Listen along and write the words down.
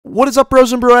What is up,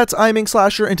 bros and broettes? I'm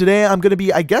Inkslasher, and today I'm going to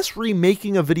be, I guess,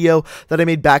 remaking a video that I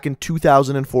made back in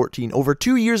 2014. Over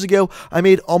 2 years ago, I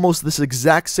made almost this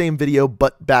exact same video,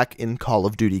 but back in Call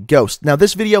of Duty Ghost. Now,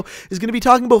 this video is going to be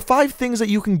talking about 5 things that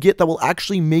you can get that will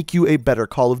actually make you a better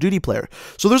Call of Duty player.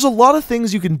 So there's a lot of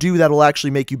things you can do that will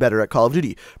actually make you better at Call of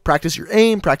Duty. Practice your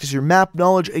aim, practice your map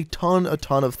knowledge, a ton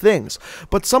of things.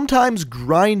 But sometimes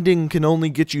grinding can only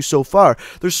get you so far.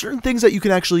 There's certain things that you can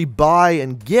actually buy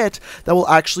and get that will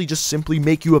actually just simply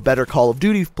make you a better Call of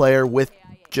Duty player with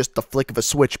just the flick of a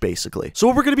switch, basically. So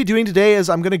what we're going to be doing today is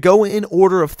I'm going to go in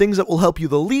order of things that will help you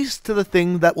the least to the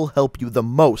thing that will help you the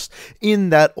most,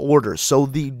 in that order. So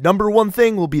the number one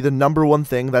thing will be the number one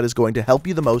thing that is going to help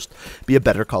you the most be a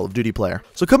better Call of Duty player.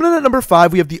 So coming in at number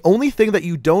 5, we have the only thing that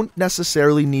you don't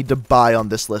necessarily need to buy on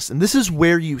this list, and this is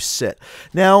where you sit.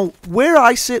 Now, where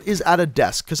I sit is at a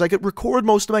desk, because I could record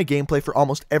most of my gameplay for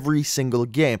almost every single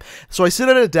game. So I sit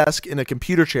at a desk in a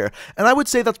computer chair, and I would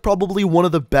say that's probably one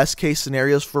of the best case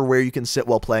scenarios for where you can sit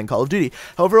while playing Call of Duty.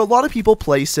 However, a lot of people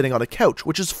play sitting on a couch,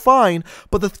 which is fine,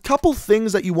 but the couple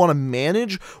things that you want to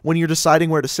manage when you're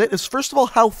deciding where to sit is, first of all,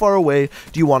 how far away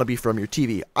do you want to be from your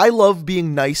TV? I love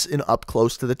being nice and up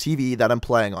close to the TV that I'm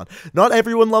playing on. Not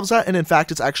everyone loves that, and in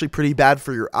fact, it's actually pretty bad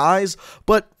for your eyes,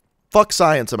 but fuck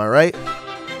science, am I right?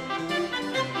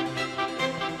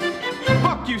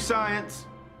 Fuck you, science!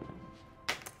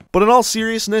 But in all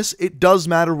seriousness, it does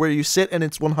matter where you sit, and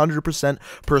it's 100%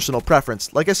 personal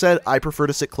preference. Like I said, I prefer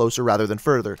to sit closer rather than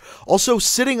further. Also,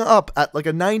 sitting up at like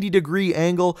a 90-degree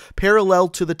angle parallel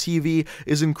to the TV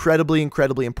is incredibly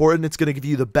important. It's going to give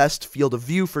you the best field of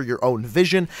view for your own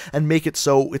vision and make it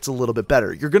so it's a little bit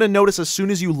better. You're going to notice as soon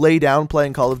as you lay down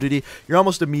playing Call of Duty, you're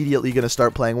almost immediately going to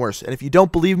start playing worse. And if you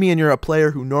don't believe me and you're a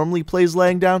player who normally plays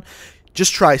laying down,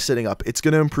 just try sitting up. It's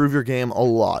going to improve your game a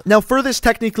lot. Now, for this,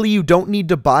 technically, you don't need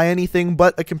to buy anything,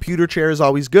 but a computer chair is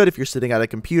always good if you're sitting at a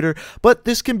computer. But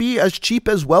this can be as cheap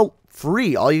as, well,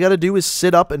 free. All you got to do is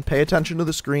sit up and pay attention to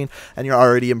the screen, and you're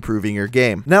already improving your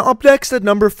game. Now, up next at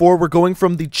number 4, we're going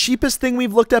from the cheapest thing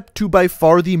we've looked at to by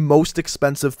far the most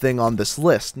expensive thing on this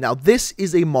list. Now, this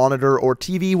is a monitor or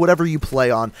TV, whatever you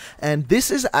play on, and this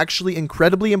is actually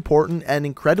incredibly important and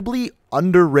incredibly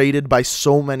underrated by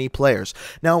so many players.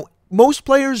 Now, most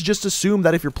players just assume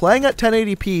that if you're playing at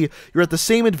 1080p, you're at the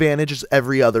same advantage as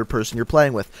every other person you're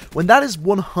playing with, when that is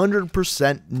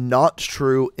 100% not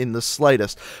true in the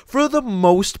slightest. For the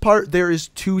most part, there is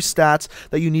 2 stats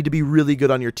that you need to be really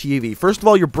good on your TV. First of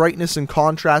all, your brightness and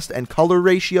contrast and color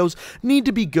ratios need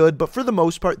to be good, but for the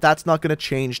most part, that's not going to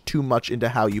change too much into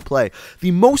how you play.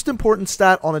 The most important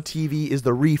stat on a TV is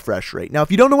the refresh rate. Now,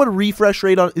 if you don't know what a refresh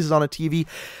rate is on a TV,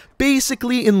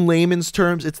 basically, in layman's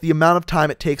terms, it's the amount of time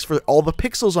it takes for all the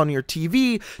pixels on your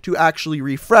TV to actually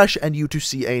refresh and you to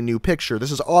see a new picture.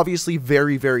 This is obviously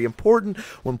very important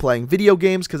when playing video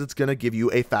games, because it's going to give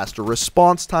you a faster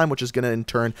response time, which is going to in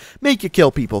turn make you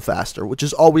kill people faster, which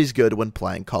is always good when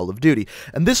playing Call of Duty.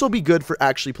 And this will be good for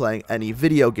actually playing any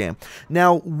video game.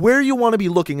 Now, where you want to be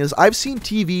looking is, I've seen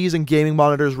TVs and gaming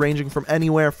monitors ranging from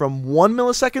anywhere from 1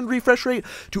 millisecond refresh rate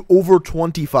to over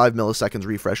 25 milliseconds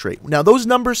refresh rate. Now, those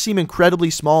numbers seem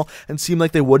incredibly small and seem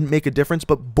like they wouldn't make a difference,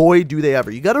 but boy do they ever.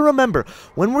 You got to remember,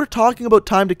 when we're talking about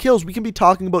time to kills, we can be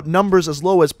talking about numbers as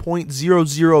low as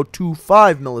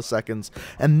 0.0025 milliseconds,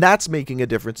 and that's making a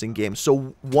difference in games.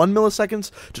 So 1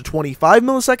 milliseconds to 25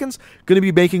 milliseconds going to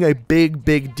be making a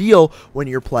big deal when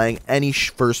you're playing any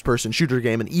first-person shooter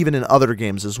game, and even in other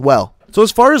games as well. So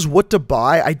as far as what to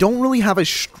buy, I don't really have a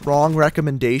strong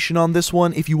recommendation on this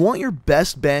one. If you want your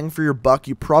best bang for your buck,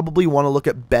 you probably want to look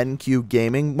at BenQ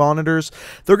gaming monitors.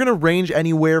 They're going to range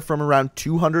anywhere from around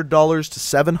 $200 to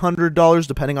 $700,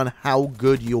 depending on how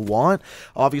good you want.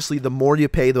 Obviously, the more you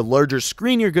pay, the larger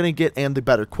screen you're going to get and the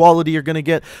better quality you're going to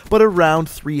get, but around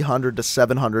 $300 to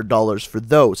 $700 for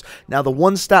those. Now, the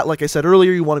one stat, like I said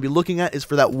earlier, you want to be looking at is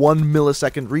for that 1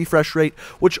 millisecond refresh rate,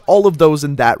 which all of those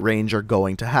in that range are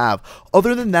going to have.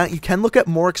 Other than that, you can look at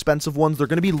more expensive ones. They're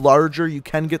going to be larger. You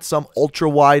can get some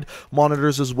ultra-wide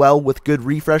monitors as well with good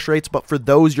refresh rates, but for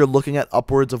those, you're looking at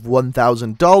upwards of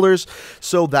 $1,000.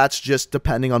 So that's just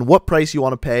depending on what price you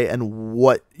want to pay and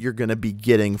what you're going to be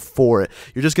getting for it.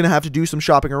 You're just going to have to do some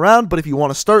shopping around, but if you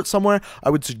want to start somewhere,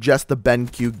 I would suggest the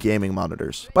BenQ gaming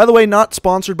monitors. By the way, not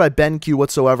sponsored by BenQ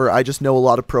whatsoever. I just know a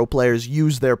lot of pro players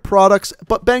use their products,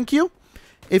 but BenQ,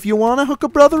 if you want to hook a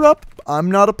brother up, I'm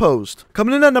not opposed.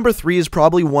 Coming in at number 3 is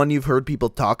probably one you've heard people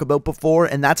talk about before,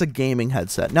 and that's a gaming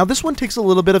headset. Now, this one takes a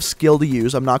little bit of skill to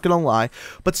use, I'm not gonna lie,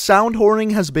 but sound horning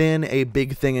has been a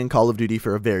big thing in Call of Duty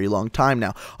for a very long time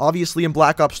now. Obviously, in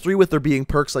Black Ops 3, with there being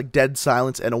perks like Dead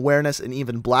Silence and Awareness and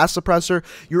even Blast Suppressor,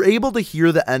 you're able to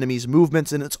hear the enemy's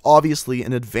movements, and it's obviously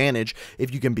an advantage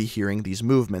if you can be hearing these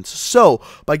movements. So,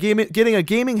 by getting a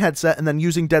gaming headset and then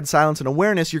using Dead Silence and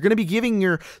Awareness, you're going to be giving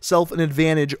yourself an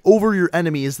advantage over your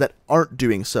enemies that aren't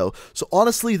doing so. So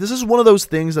honestly, this is one of those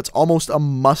things that's almost a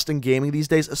must in gaming these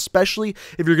days, especially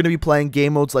if you're going to be playing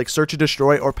game modes like Search and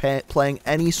Destroy or playing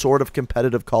any sort of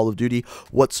competitive Call of Duty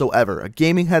whatsoever. A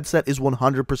gaming headset is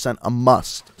 100% a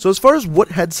must. So as far as what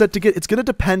headset to get, it's going to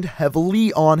depend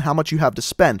heavily on how much you have to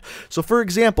spend. So for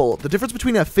example, the difference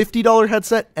between a $50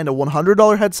 headset and a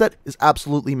 $100 headset is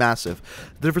absolutely massive.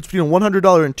 The difference between a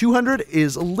 $100 and $200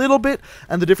 is a little bit,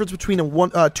 and the difference between a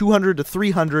 $200 to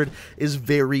 $300 is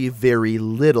very, very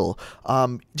little.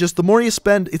 Just the more you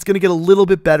spend, it's going to get a little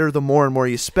bit better the more and more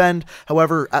you spend.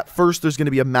 However, at first, there's going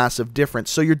to be a massive difference.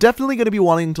 So you're definitely going to be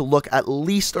wanting to look at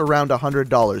least around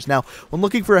 $100. Now, when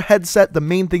looking for a headset, the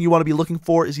main thing you want to be looking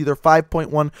for is either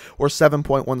 5.1 or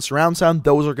 7.1 surround sound.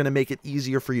 Those are going to make it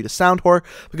easier for you to sound whore,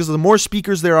 because the more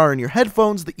speakers there are in your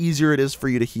headphones, the easier it is for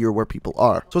you to hear where people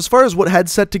are. So as far as what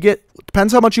headset to get, it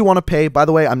depends how much you want to pay. By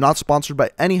the way, I'm not sponsored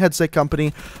by any headset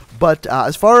company, but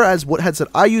as far as what headset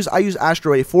I use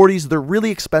Astro A40s. They're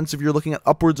really expensive. You're looking at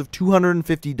upwards of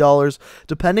 $250,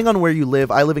 depending on where you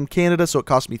live. I live in Canada, so it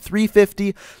cost me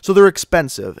 $350, so they're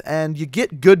expensive, and you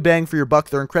get good bang for your buck.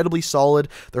 They're incredibly solid.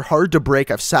 They're hard to break.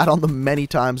 I've sat on them many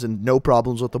times and no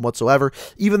problems with them whatsoever.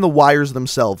 Even the wires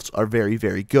themselves are very,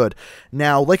 very good.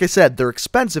 Now, like I said, they're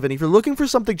expensive, and if you're looking for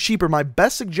something cheaper, my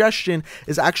best suggestion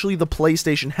is actually the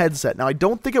PlayStation headset. Now, I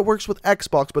don't think it works with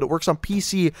Xbox, but it works on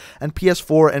PC and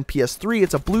PS4 and PS3.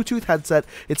 It's a Bluetooth headset.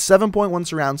 It's 7.1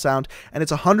 surround sound, and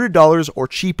it's $100 or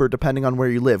cheaper depending on where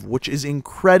you live, which is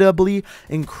incredibly,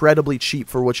 incredibly cheap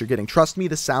for what you're getting. Trust me,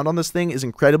 the sound on this thing is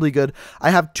incredibly good. I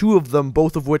have 2 of them,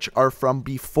 both of which are from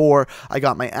before I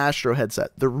got my Astro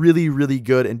headset. They're really, really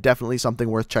good and definitely something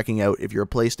worth checking out if you're a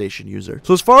PlayStation user.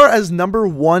 So as far as number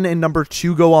 1 and number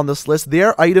 2 go on this list, they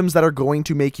are items that are going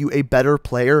to make you a better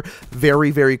player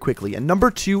very, very quickly. And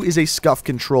number 2 is a Scuf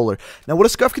Controller. Now, what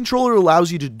a Scuf Controller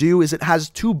allows you to do is it has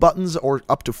 2 buttons or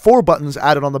up to 4 buttons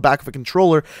added on the back of a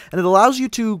controller, and it allows you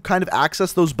to kind of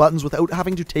access those buttons without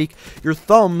having to take your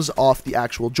thumbs off the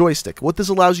actual joystick. What this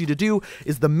allows you to do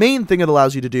is, the main thing it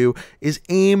allows you to do is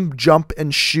aim, jump,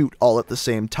 and shoot all at the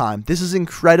same time. This is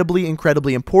incredibly,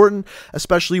 incredibly important,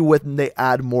 especially when they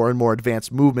add more and more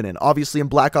advanced movement in. Obviously, in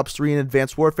Black Ops 3 and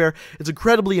Advanced Warfare, it's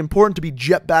incredibly important to be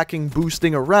jetpacking,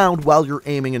 boosting around while you're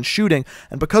aiming and shooting,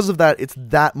 and because of that, it's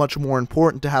that much more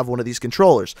important to have one of these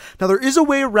controllers. Now, there is a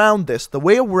way around this. The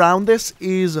way around this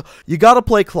is you gotta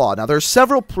play Claw. Now, there's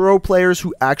several pro players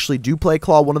who actually do play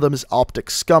Claw. One of them is Optic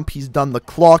Scump. He's done the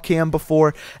Claw cam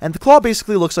before, and the Claw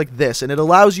basically looks like this, and it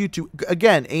allows you to,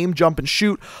 again, aim, jump, and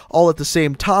shoot all at the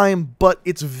same time, but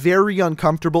it's very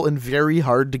uncomfortable and very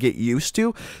hard to get used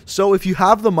to. So if you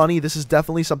have the money, this is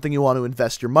definitely something you want to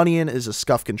invest your money in, is a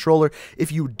Scuf Controller.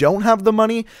 If you don't have the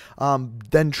money,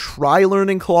 then try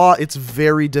learning Claw. It's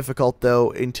very difficult,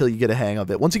 though, until you get a hang of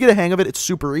it. Once you get a hang of it, it's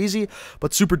super easy,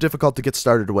 but super difficult to get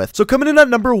started with. So coming in at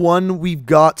number 1, we've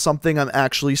got something I'm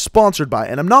actually sponsored by,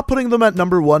 and I'm not putting them at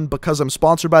number 1 because I'm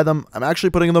sponsored by them. I'm actually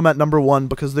putting them at number 1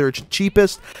 because they're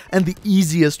cheapest and the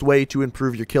easiest way to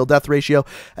improve your kill-death ratio,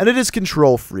 and it is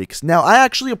Kontrol Freeks. Now, I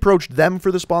actually approached them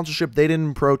for the sponsorship. They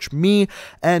didn't approach me,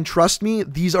 and trust me,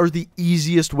 these are the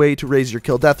easiest way to raise your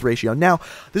kill-death ratio. Now,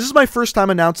 this is my first time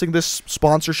announcing this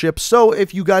sponsorship, so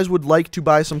if you guys would like to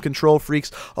buy some Kontrol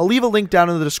Freeks, I'll leave a link down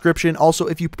in the description. Also,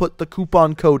 if you put the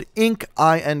coupon code INK,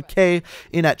 I-N-K,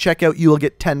 in at checkout, you will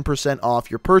get 10%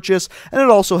 off your purchase, and it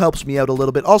also helps me out a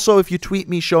little bit. Also, if you tweet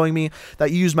me showing me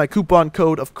that you use my coupon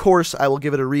code, of course, I will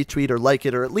give it a retweet or like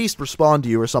it, or at least respond to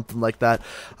you or something like that.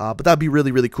 But that'd be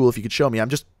really, really cool if you could show me. I'm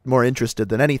just more interested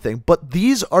than anything. But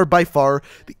these are by far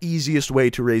the easiest way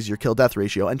to raise your kill-death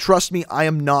ratio. And trust me, I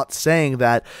am not saying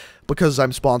that because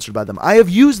I'm sponsored by them. I have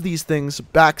used these things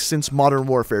back since Modern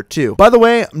Warfare 2. By the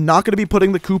way, I'm not going to be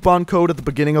putting the coupon code at the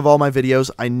beginning of all my videos.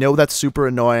 I know that's super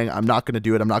annoying. I'm not going to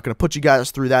do it. I'm not going to put you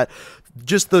guys through that.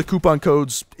 Just the coupon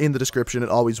code's in the description. It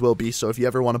always will be. So if you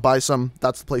ever want to buy some,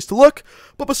 that's the place to look.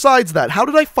 But besides that, how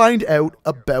did I find out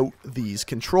about these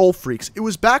Kontrol Freeks? It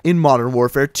was back in Modern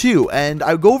Warfare 2, and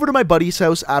I would go over to my buddy's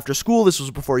house after school. This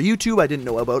was before YouTube. I didn't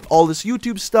know about all this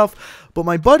YouTube stuff, but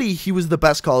my buddy, he was the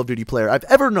best Call of Duty player I've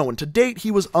ever known. To date,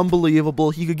 he was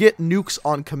unbelievable. He could get nukes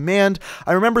on command.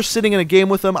 I remember sitting in a game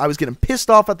with him. I was getting pissed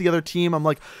off at the other team. I'm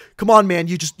like, come on, man,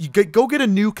 go get a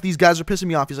nuke. These guys are pissing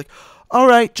me off. He's like, all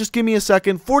right, just give me a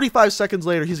second. 45 seconds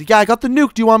later, he's like, yeah, I got the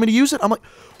nuke. Do you want me to use it? I'm like,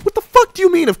 what the fuck do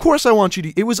you mean? Of course I want you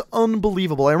to. It was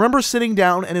unbelievable. I remember sitting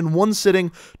down, and in one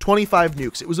sitting, 25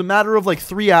 nukes. It was a matter of like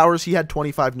 3 hours. He had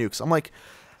 25 nukes. I'm like,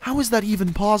 how is that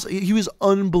even possible? He was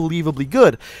unbelievably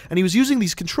good. And he was using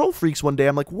these Kontrol Freeks one day.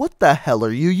 I'm like, what the hell are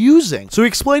you using? So he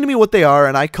explained to me what they are,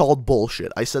 and I called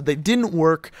bullshit. I said they didn't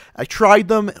work. I tried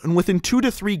them, and within 2 to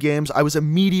 3 games, I was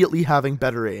immediately having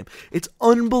better aim. It's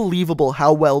unbelievable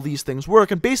how well these things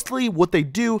work. And basically what they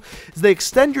do is they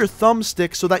extend your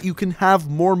thumbstick so that you can have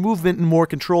more movement and more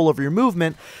control over your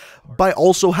movement, by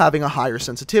also having a higher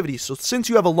sensitivity. So since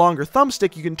you have a longer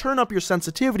thumbstick, you can turn up your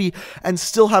sensitivity and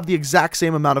still have the exact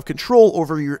same amount of control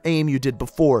over your aim you did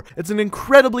before. It's an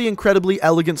incredibly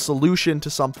elegant solution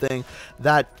to something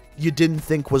that you didn't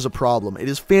think was a problem. It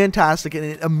is fantastic, and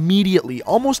it immediately,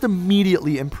 almost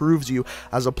immediately improves you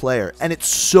as a player. And it's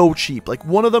so cheap. Like,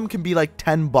 one of them can be like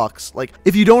 10 bucks. Like,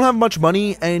 if you don't have much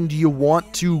money and you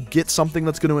want to get something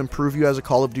that's going to improve you as a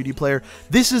Call of Duty player,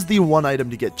 this is the one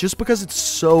item to get, just because it's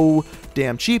so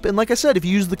damn cheap. And like I said, if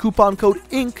you use the coupon code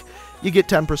INK, you get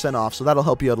 10% off, so that'll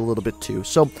help you out a little bit too.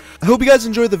 So I hope you guys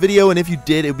enjoyed the video, and if you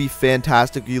did, it would be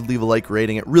fantastic if you leave a like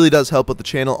rating. It really does help with the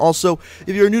channel. Also,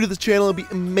 if you're new to this channel, it'd be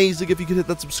amazing if you could hit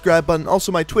that subscribe button.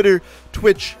 Also, my Twitter,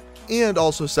 Twitch, and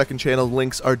also second channel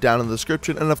links are down in the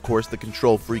description, and of course the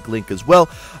Kontrol Freek link as well.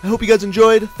 I hope you guys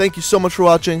enjoyed. Thank you so much for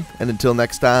watching, and until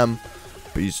next time,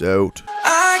 peace out.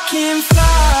 I can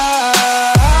fly.